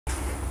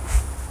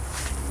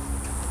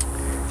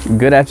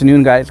Good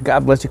afternoon, guys.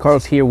 God bless you.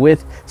 Carlos here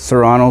with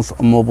Serranos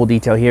Mobile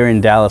Detail here in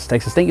Dallas,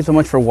 Texas. Thank you so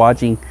much for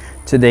watching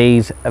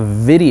today's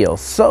video.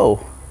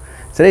 So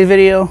today's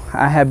video,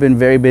 I have been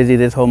very busy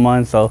this whole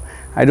month, so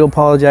I do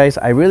apologize.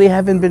 I really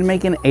haven't been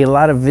making a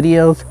lot of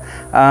videos,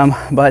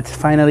 but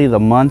finally the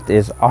month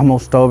is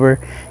almost over,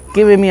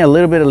 giving me a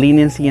little bit of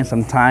leniency and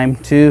some time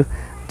to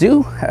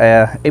do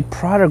a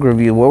product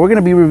review. What we're going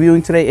to be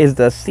reviewing today is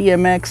the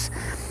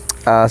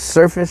CMX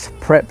surface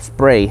prep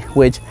spray,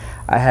 which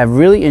I have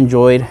really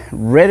enjoyed,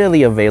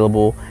 readily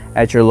available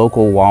at your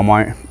local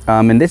Walmart.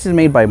 And this is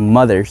made by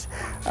Mothers.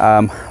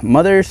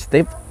 Mothers,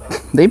 they've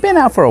been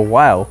out for a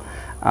while.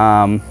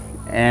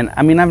 And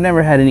I mean, I've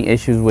never had any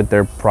issues with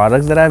their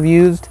products that I've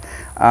used.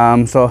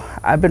 So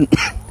I've been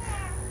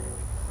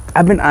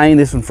eyeing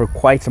this one for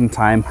quite some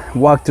time.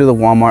 Walked through the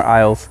Walmart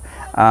aisles,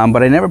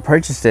 but I never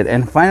purchased it.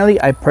 And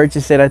finally I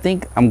purchased it. I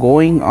think I'm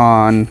going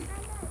on,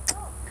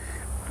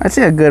 I'd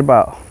say a good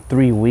about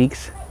 3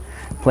 weeks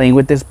playing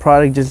with this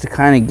product just to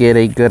kind of get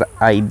a good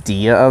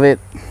idea of it.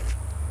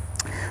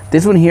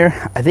 This one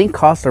here I think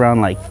cost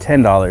around like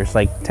 $10,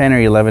 like $10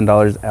 or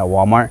 $11 at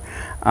Walmart.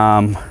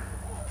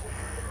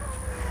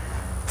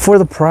 For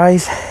the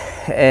price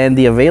and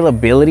the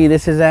availability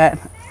this is at,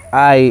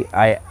 I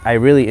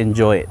really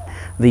enjoy it.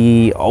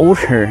 The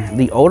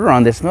odor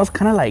on this smells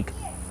kind of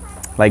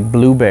like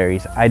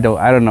blueberries. I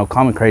don't know,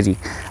 call me crazy,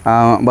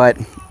 but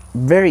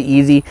very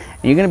easy.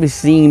 And you're gonna be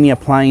seeing me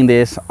applying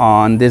this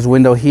on this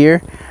window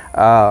here,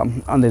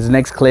 on this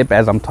next clip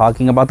as I'm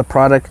talking about the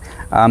product.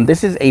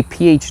 This is a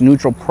pH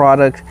neutral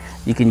product.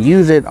 You can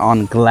use it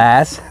on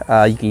glass,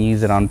 you can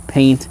use it on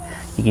paint,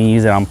 you can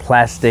use it on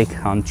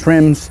plastic, on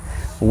trims,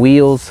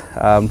 wheels.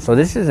 So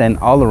this is an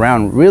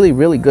all-around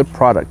really good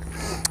product.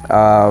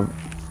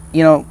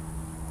 You know,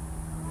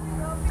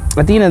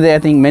 at the end of the day, I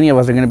think many of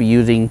us are going to be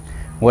using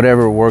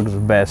whatever works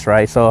best,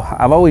 right? So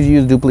I've always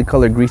used duplicate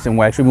colored grease and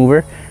wax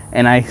remover,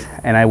 and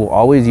I will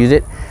always use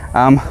it.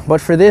 But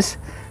for this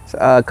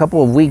a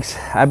couple of weeks,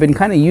 I've been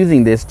kind of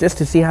using this just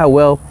to see how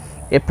well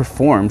it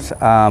performs,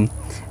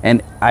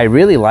 and I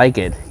really like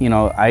it. You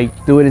know, I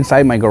do it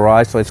inside my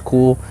garage, so it's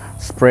cool.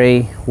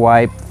 Spray,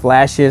 wipe,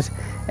 flashes,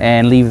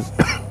 and leaves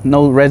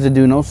no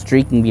residue, no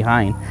streaking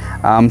behind.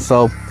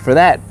 So for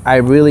that, I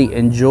really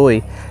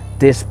enjoy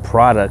this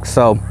product.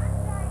 So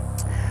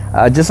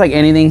just like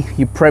anything,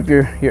 you prep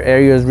your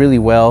areas really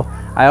well.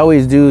 I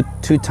always do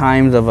 2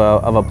 times of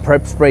a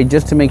prep spray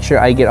just to make sure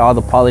I get all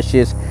the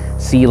polishes,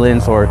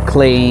 sealants, or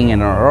claying,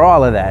 and or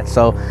all of that.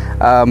 So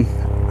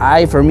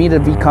for me to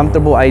be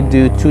comfortable, I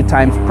do 2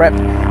 times prep.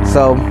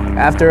 So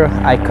after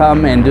I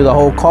come and do the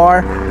whole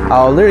car,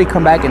 I'll literally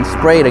come back and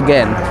spray it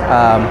again.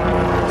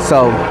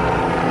 So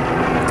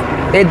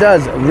it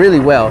does really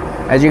well,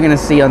 as you're gonna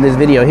see on this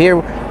video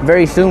here.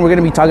 Very soon we're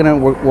gonna be talking,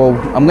 well,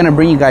 I'm gonna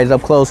bring you guys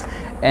up close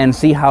and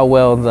see how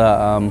well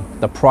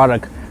the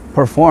product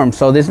performs.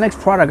 So this next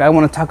product I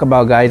want to talk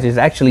about, guys, is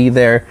actually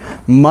their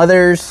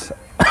Mothers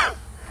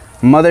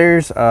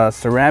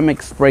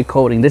ceramic spray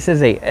coating. This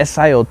is a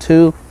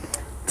SiO2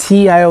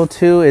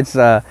 TiO2. It's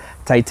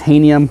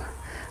titanium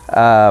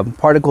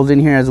particles in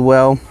here as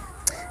well,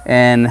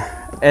 and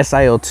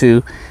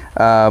SiO2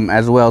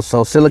 as well.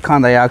 So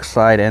silicon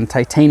dioxide and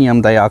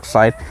titanium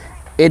dioxide.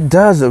 It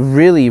does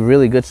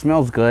really good,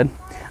 smells good.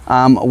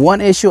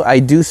 One issue I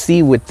do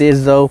see with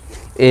this though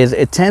is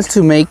it tends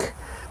to make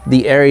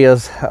the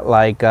areas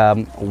like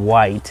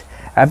white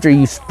after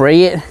you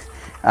spray it.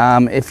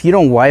 If you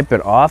don't wipe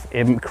it off,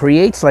 it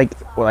creates like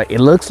it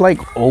looks like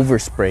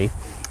overspray.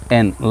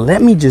 And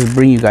let me just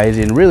bring you guys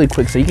in really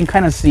quick so you can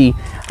kind of see.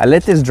 I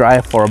let this dry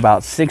for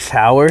about 6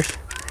 hours.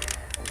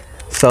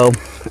 So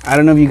I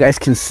don't know if you guys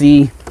can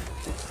see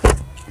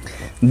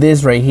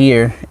this right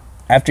here.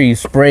 After you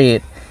spray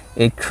it,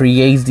 it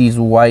creates these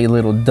white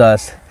little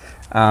dust.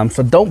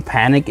 So don't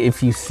panic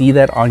if you see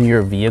that on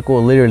your vehicle.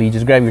 Literally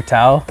just grab your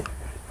towel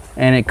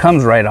and it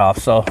comes right off.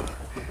 So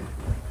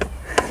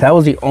that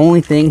was the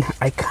only thing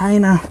I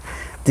kind of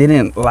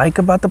didn't like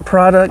about the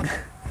product.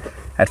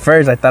 At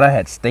first I thought I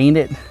had stained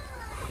it,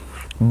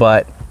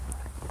 but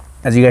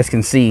as you guys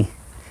can see,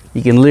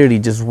 you can literally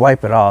just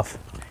wipe it off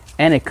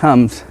and it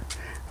comes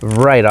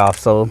right off.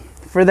 So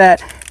for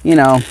that, you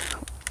know,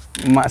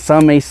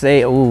 some may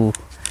say, oh,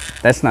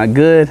 that's not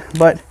good,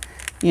 but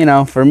you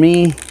know, for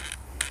me,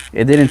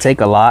 it didn't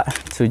take a lot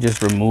to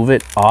just remove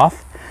it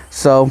off.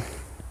 So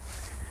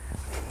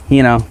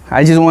you know,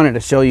 I just wanted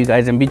to show you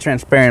guys and be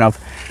transparent of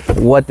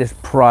what this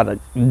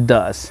product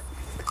does.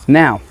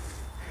 Now,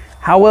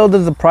 how well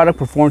does the product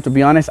perform? To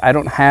be honest, I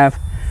don't have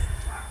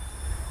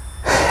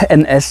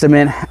an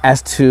estimate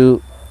as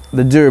to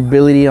the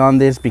durability on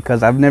this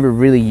because I've never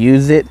really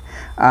used it,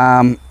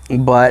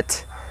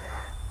 but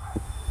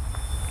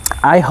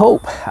I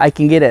hope I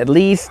can get at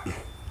least,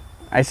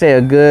 I say,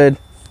 a good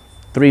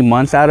 3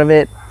 months out of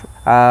it.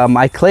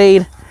 I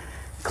clayed,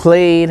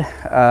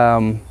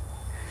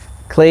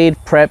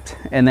 prepped,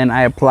 and then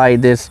I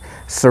applied this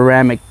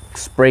ceramic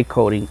spray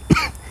coating.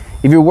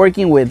 If you're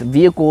working with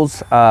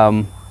vehicles,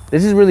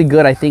 this is really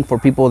good, I think, for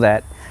people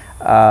that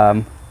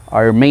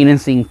are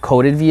maintaining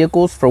coated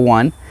vehicles, for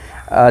one.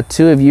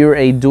 Two, if you're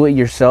a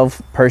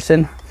do-it-yourself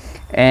person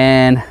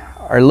and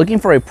are looking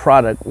for a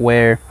product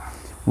where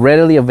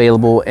readily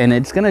available and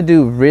it's gonna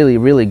do really,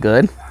 really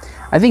good,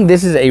 I think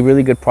this is a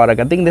really good product.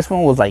 I think this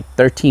one was like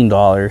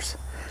 $13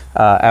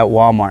 at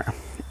Walmart,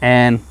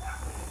 and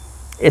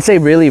it's a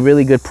really,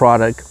 really good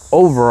product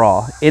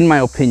overall, in my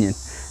opinion.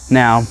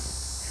 Now,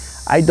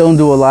 I don't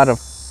do a lot of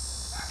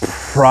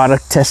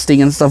product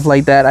testing and stuff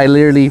like that.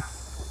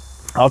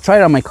 I'll try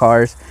it on my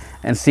cars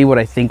and see what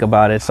I think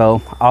about it.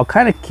 So I'll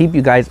kind of keep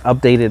you guys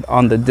updated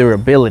on the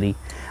durability.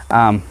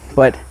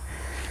 But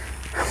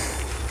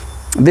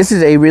this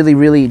is a really,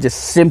 really just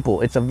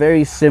simple. It's a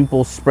very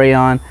simple spray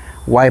on,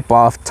 wipe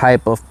off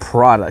type of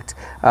product.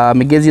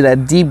 It gives you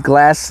that deep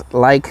glass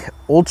like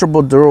ultra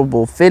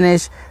durable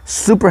finish,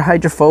 super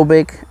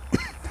hydrophobic,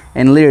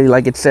 and literally,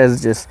 like it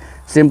says, just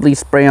simply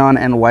spray on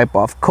and wipe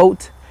off.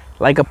 Coat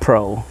like a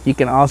pro. You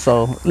can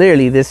also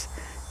literally, this,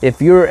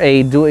 if you're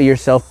a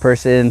do-it-yourself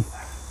person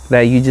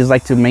that you just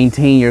like to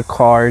maintain your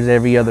cars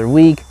every other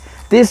week,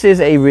 this is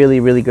a really,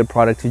 really good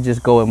product to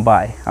just go and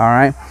buy. All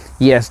right,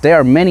 yes, there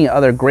are many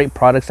other great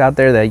products out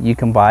there that you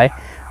can buy.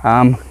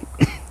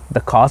 The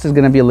cost is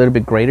going to be a little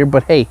bit greater,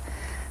 but hey,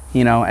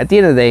 you know, at the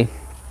end of the day,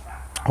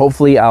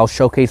 hopefully I'll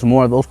showcase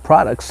more of those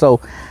products. So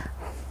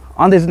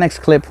on this next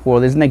clip, or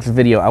this next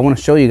video, I want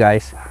to show you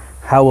guys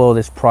how well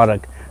this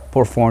product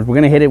performs. We're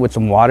going to hit it with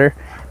some water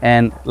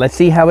and let's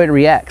see how it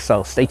reacts.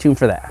 So stay tuned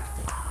for that.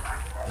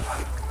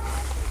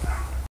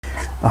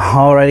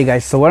 Alrighty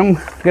guys, so what I'm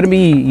going to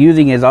be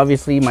using is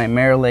obviously my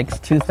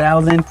Merrillex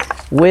 2000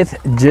 with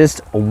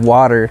just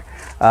water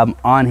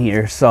on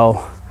here.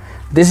 So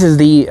this is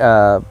the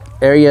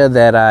area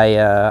that I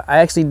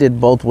actually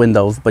did both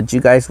windows, but you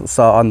guys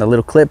saw on the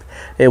little clip,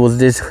 it was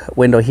this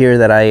window here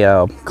that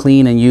I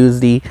clean and use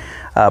the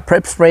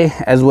prep spray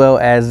as well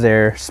as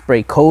their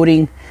spray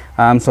coating.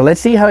 So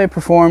let's see how it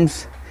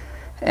performs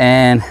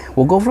and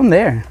we'll go from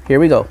there. Here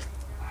we go.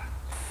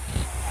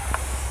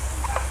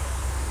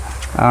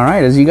 All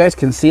right, as you guys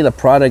can see, the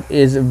product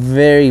is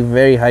very,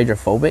 very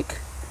hydrophobic.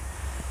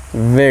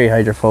 Very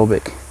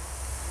hydrophobic.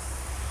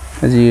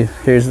 As you,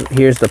 here's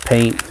the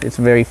paint. It's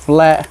very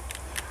flat.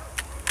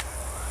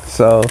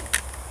 So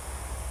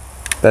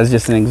that's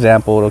just an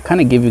example. It'll kind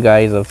of give you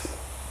guys of,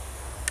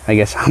 I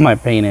guess, how my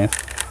paint is.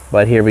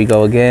 But here we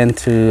go again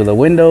to the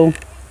window.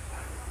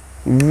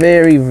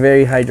 Very,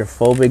 very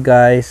hydrophobic,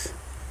 guys.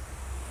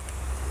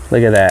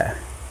 Look at that.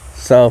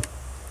 So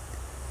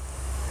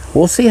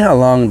we'll see how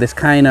long this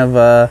kind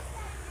of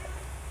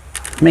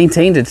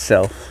maintains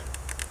itself.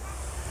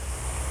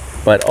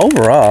 But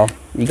overall,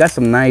 you got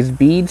some nice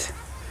beads,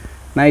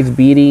 nice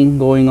beading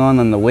going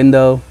on the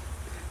window.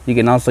 You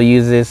can also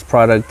use this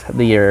product,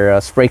 your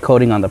spray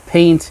coating on the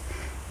paint.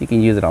 You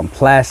can use it on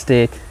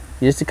plastic,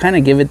 just to kind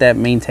of give it that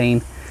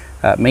maintenance.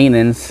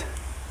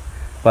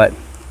 But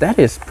that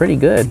is pretty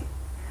good.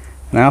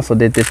 And I also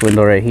did this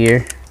window right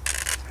here.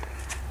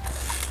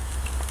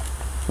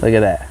 Look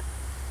at that.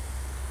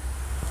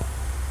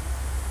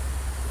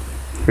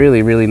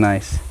 Really, really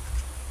nice.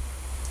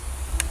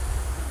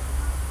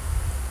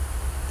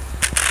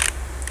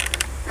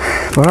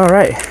 But all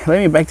right, let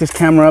me back this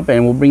camera up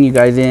and we'll bring you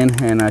guys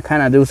in and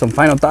kind of do some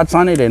final thoughts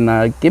on it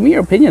and give me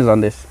your opinions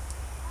on this.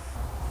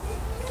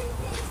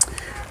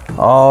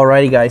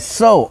 Alrighty guys,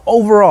 so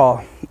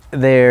overall,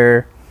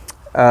 the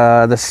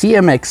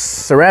CMX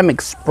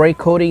ceramic spray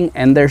coating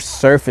and their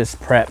surface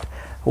prep,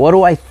 what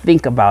do I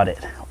think about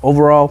it?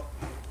 Overall,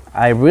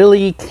 I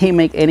really can't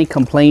make any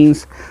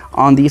complaints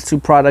on these two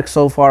products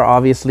so far.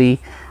 Obviously,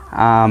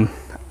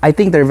 I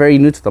think they're very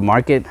new to the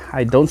market.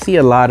 I don't see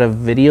a lot of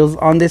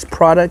videos on this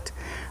product,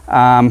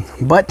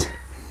 but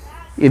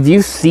if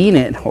you've seen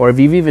it or if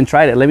you've even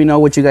tried it, let me know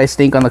what you guys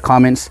think on the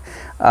comments.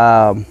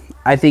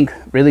 I think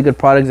really good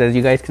products, as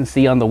you guys can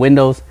see on the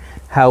windows,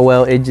 how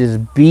well it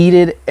just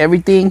beaded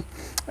everything.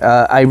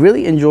 I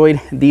really enjoyed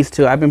these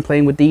two. I've been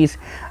playing with these,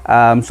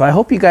 so I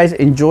hope you guys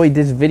enjoyed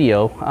this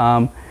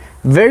video.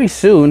 Very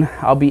soon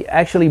I'll be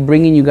actually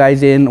bringing you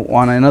guys in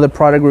on another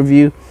product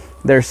review.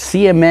 Their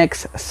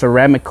CMX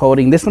ceramic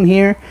coating. This one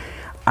here,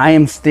 I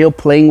am still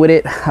playing with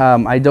it.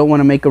 I don't want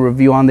to make a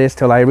review on this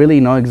till I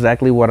really know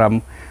exactly what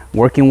I'm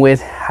working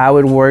with, how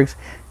it works,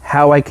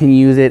 how I can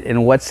use it,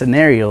 and what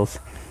scenarios.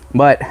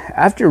 But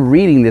after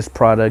reading this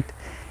product,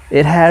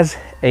 it has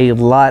a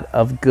lot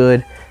of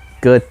good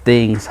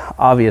things,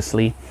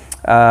 obviously.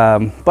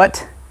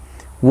 But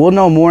we'll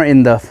know more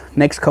in the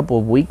next couple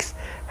of weeks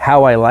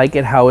how I like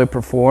it, how it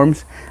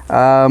performs,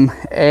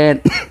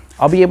 and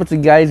I'll be able to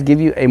guys give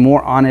you a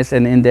more honest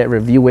and in-depth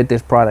review with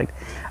this product.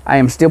 I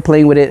am still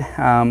playing with it.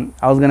 I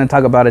was going to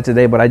talk about it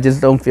today, but I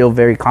just don't feel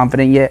very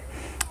confident yet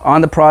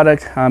on the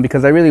product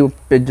because I really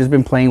just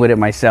been playing with it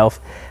myself.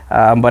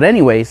 But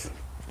anyways,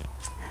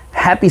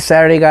 happy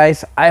Saturday,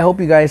 guys. I hope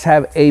you guys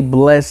have a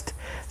blessed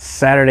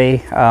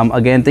Saturday.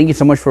 Again, thank you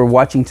so much for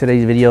watching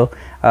today's video,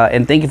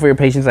 and thank you for your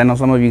patience. I know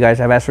some of you guys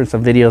have asked for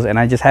some videos and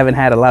I just haven't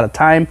had a lot of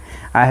time.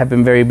 I have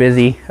been very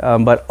busy,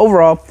 but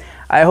overall,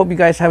 I hope you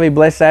guys have a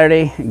blessed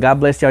Saturday.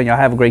 God bless y'all and y'all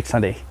have a great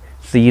Sunday.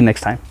 See you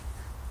next time.